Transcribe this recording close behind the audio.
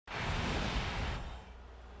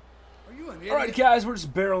You an idiot. All right, guys, we're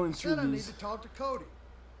just barreling through Then I need these. to talk to Cody.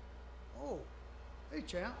 Oh, hey,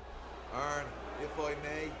 champ. Arn, if I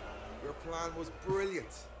may, your plan was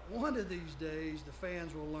brilliant. One of these days, the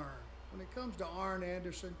fans will learn. When it comes to Arn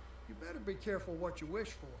Anderson, you better be careful what you wish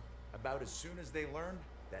for. About as soon as they learned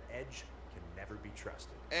that Edge can never be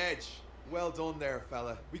trusted. Edge, well done there,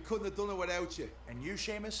 fella. We couldn't have done it without you. And you,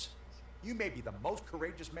 Sheamus, you may be the most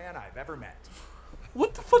courageous man I've ever met.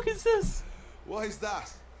 What the fuck is this? Why is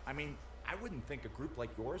that? I mean, I wouldn't think a group like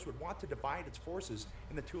yours would want to divide its forces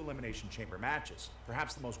in the 2 Elimination Chamber matches.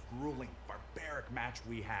 Perhaps the most grueling, barbaric match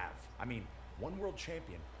we have. I mean, one world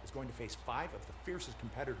champion is going to face 5 of the fiercest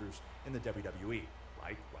competitors in the WWE.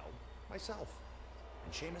 Like, well, myself.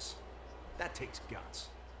 And Sheamus, that takes guts.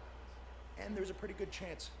 And there's a pretty good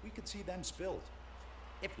chance we could see them spilled.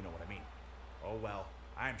 If you know what I mean. Oh well,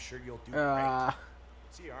 I'm sure you'll do great.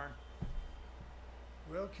 See you, Arn.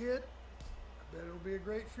 Well, kid, I bet it'll be a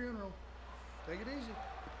great funeral. Take it easy.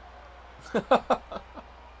 What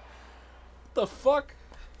the fuck?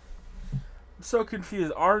 I'm so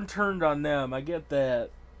confused. Arn turned on them. I get that.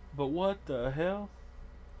 But what the hell?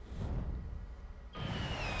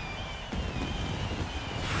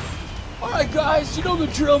 Alright guys, you know the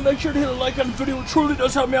drill. Make sure to hit a like on the video. It truly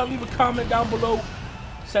does help me out. Leave a comment down below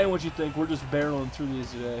saying what you think. We're just barreling through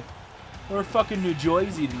these today. We're in fucking New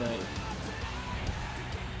Jersey tonight.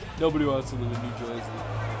 Nobody wants to live in New Jersey.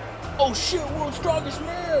 Oh shit, world's strongest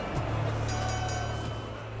man!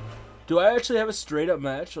 Do I actually have a straight up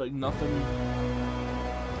match? Like nothing.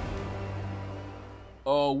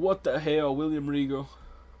 Oh, what the hell, William Regal?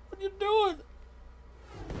 What are you doing?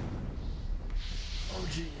 Oh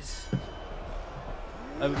jeez.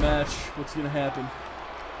 I have a match. What's gonna happen?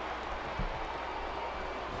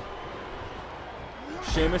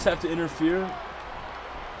 Sheamus have to interfere?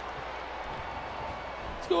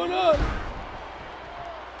 What's going on?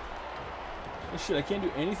 Oh shit, I can't do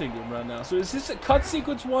anything to him right now. So is this a cut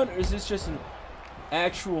sequence one, or is this just an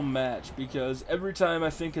actual match? Because every time I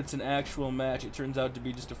think it's an actual match, it turns out to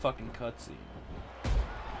be just a fucking cutscene.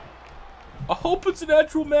 I hope it's an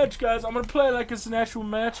actual match, guys. I'm gonna play it like it's an actual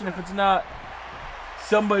match, and if it's not,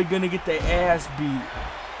 somebody gonna get their ass beat.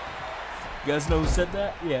 You guys know who said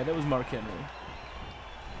that? Yeah, that was Mark Henry.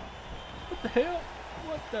 What the hell?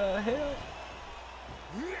 What the hell?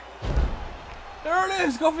 There it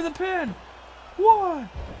is! Go for the pin! 1,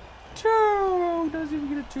 2! Doesn't even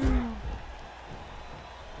get a 2.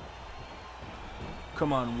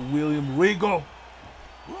 Come on, William Regal!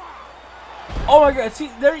 Oh my god, see,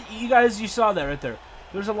 there, you guys, you saw that right there.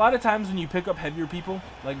 There's a lot of times when you pick up heavier people,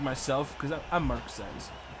 like myself, because I'm Mark size,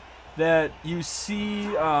 that you see,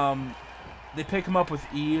 they pick them up with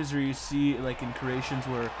ease, or you see, like, in creations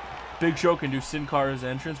where Big Show can do Sin Cara's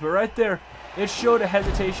entrance, but right there, it showed a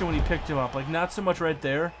hesitation when he picked him up. Like, not so much right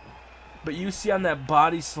there, but you see on that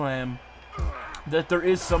body slam that there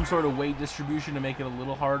is some sort of weight distribution to make it a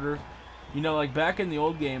little harder. You know, like back in the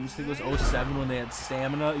old games, I think it was 07 when they had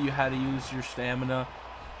stamina, you had to use your stamina,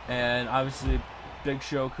 and obviously Big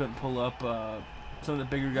Show couldn't pull up some of the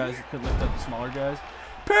bigger guys that couldn't lift up the smaller guys.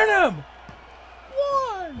 Pin him!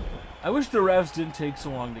 1! I wish the refs didn't take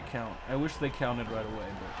so long to count. I wish they counted right away,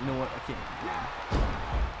 but you know what? I can't.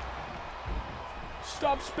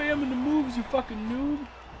 Stop spamming the moves, you fucking noob.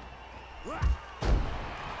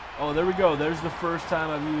 Oh, there we go. There's the first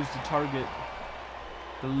time I've used to target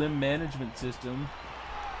the limb management system.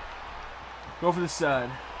 Go for the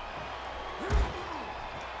side.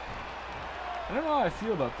 I don't know how I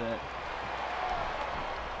feel about that.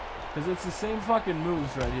 Because it's the same fucking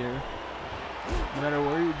moves right here. No matter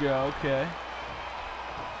where you go, okay.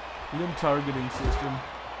 Limb targeting system.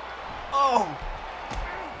 Oh!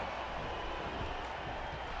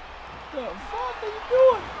 What the fuck are you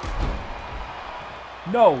doing?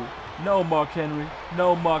 No. No, Mark Henry.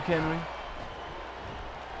 No, Mark Henry.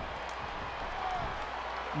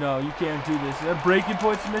 No, you can't do this. Is that breaking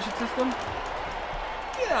point submission system?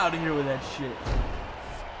 Get out of here with that shit.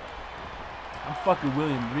 I'm fucking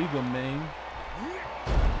William Regal, man.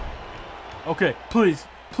 Okay, please,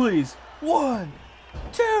 please. 1,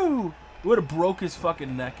 2. It would have broke his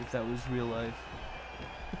fucking neck if that was real life.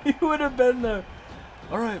 He would have been there.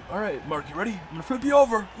 All right, Mark, you ready? I'm gonna flip you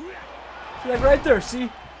over. See, like right there, see?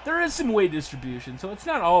 There is some weight distribution, so it's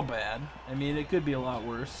not all bad. I mean, it could be a lot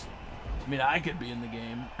worse. I mean, I could be in the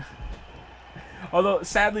game. Although,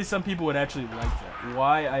 sadly, some people would actually like that.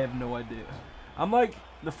 Why? I have no idea. I'm like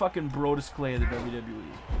the fucking Brodus Clay of the WWE.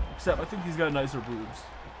 Except, I think he's got nicer boobs.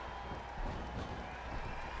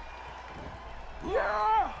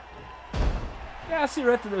 Yeah! Yeah, see,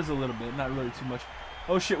 right there, there's a little bit. Not really too much.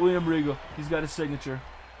 Oh, shit, William Regal. He's got his signature.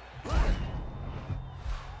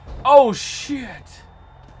 Oh, shit.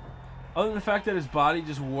 Other than the fact that his body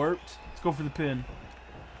just warped, let's go for the pin.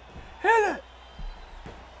 Hit it!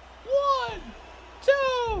 1,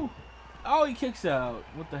 2. Oh, he kicks out.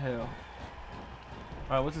 What the hell?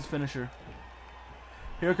 Alright, what's his finisher?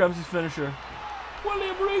 Here comes his finisher.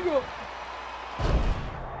 William Regal.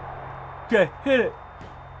 Okay, hit it.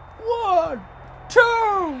 1, 2.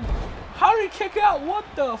 How did he kick out? What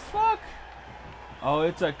the fuck? Oh,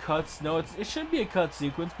 it's a cut. No, it shouldn't be a cut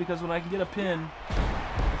sequence because when I can get a pin,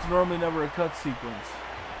 it's normally never a cut sequence.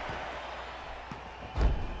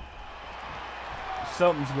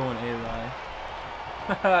 Something's going awry.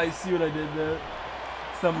 I see what I did there.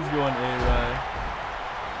 Something's going awry.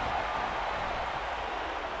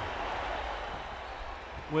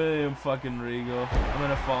 William fucking Regal. I'm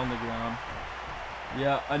gonna fall on the ground.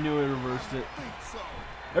 Yeah, I knew I reversed it.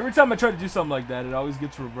 Every time I try to do something like that, it always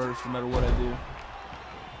gets reversed no matter what I do.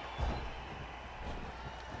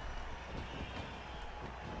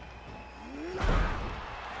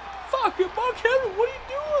 Fucking Mark Henry, what are you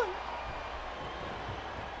doing?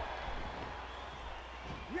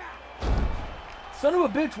 Son of a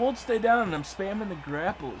bitch won't stay down and I'm spamming the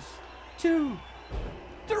grapples. 2,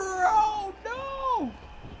 3, oh no!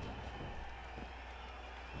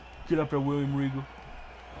 Get up there, William Regal.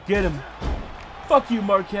 Get him. Fuck you,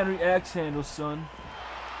 Mark Henry. Axe handle, son.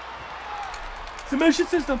 Submission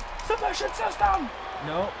system. Submission system.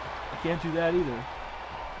 No, I can't do that either.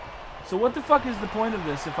 So what the fuck is the point of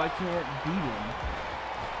this if I can't beat him?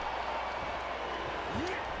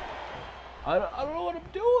 I don't know what I'm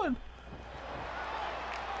doing.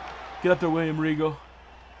 Get up there, William Regal.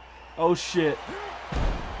 Oh shit.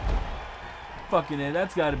 Fucking it.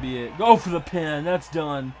 That's got to be it. Go for the pin. That's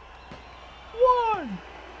done. 1,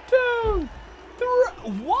 2, 3.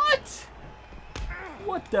 What?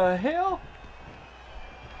 What the hell?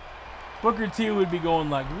 Booker T would be going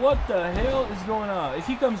like, what the hell is going on? If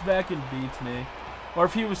he comes back and beats me, or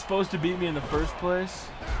if he was supposed to beat me in the first place.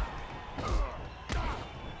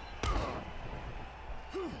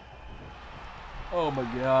 Oh my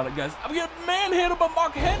god, guys, I'm getting manhandled by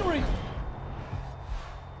Mark Henry.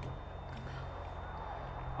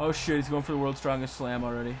 Oh shit, he's going for the world's strongest slam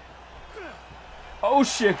already. Oh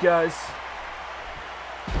shit, guys.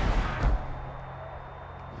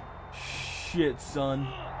 Shit, son.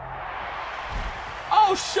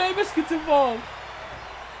 Oh, Sheamus gets involved.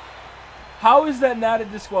 How is that not a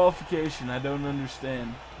disqualification? I don't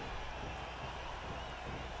understand.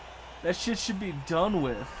 That shit should be done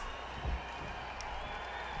with.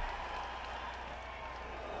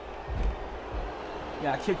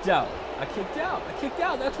 Yeah, I kicked out. I kicked out. I kicked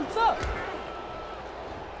out. That's what's up.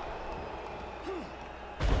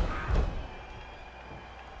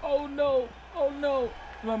 Oh no. Oh no.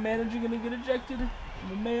 Is my manager gonna get ejected?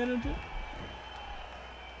 My manager?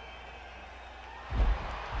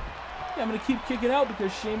 Yeah, I'm gonna keep kicking out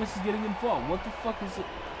because Sheamus is getting involved. What the fuck is it?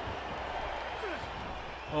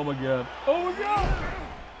 Oh my god. Oh my god!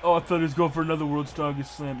 Oh, I thought he was going for another World's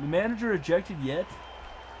Strongest Slam. The manager ejected yet?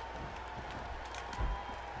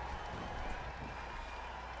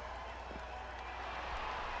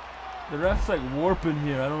 The ref's like warping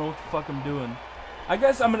here. I don't know what the fuck I'm doing. I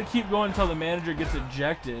guess I'm gonna keep going until the manager gets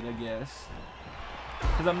ejected, I guess.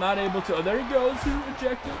 Because I'm not able to. Oh, there he goes. He's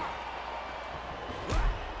ejected.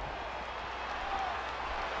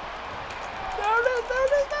 There it is. There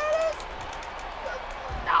it is. There it is.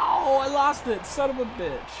 No, I lost it. Son of a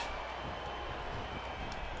bitch.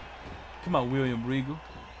 Come on, William Regal.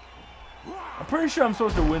 I'm pretty sure I'm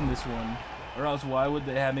supposed to win this one. Or else why would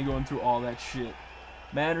they have me going through all that shit?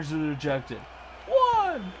 Managers are ejected.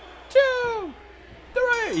 1, 2,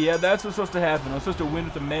 3. Yeah, that's what's supposed to happen. I'm supposed to win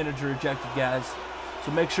with the manager ejected, guys.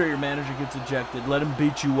 So make sure your manager gets ejected. Let him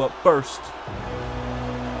beat you up first.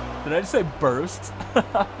 Did I just say burst?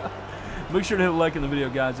 Make sure to hit a like in the video,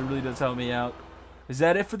 guys. It really does help me out. Is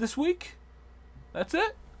that it for this week? That's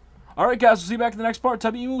it? Alright, guys. We'll see you back in the next part.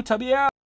 Tubby out.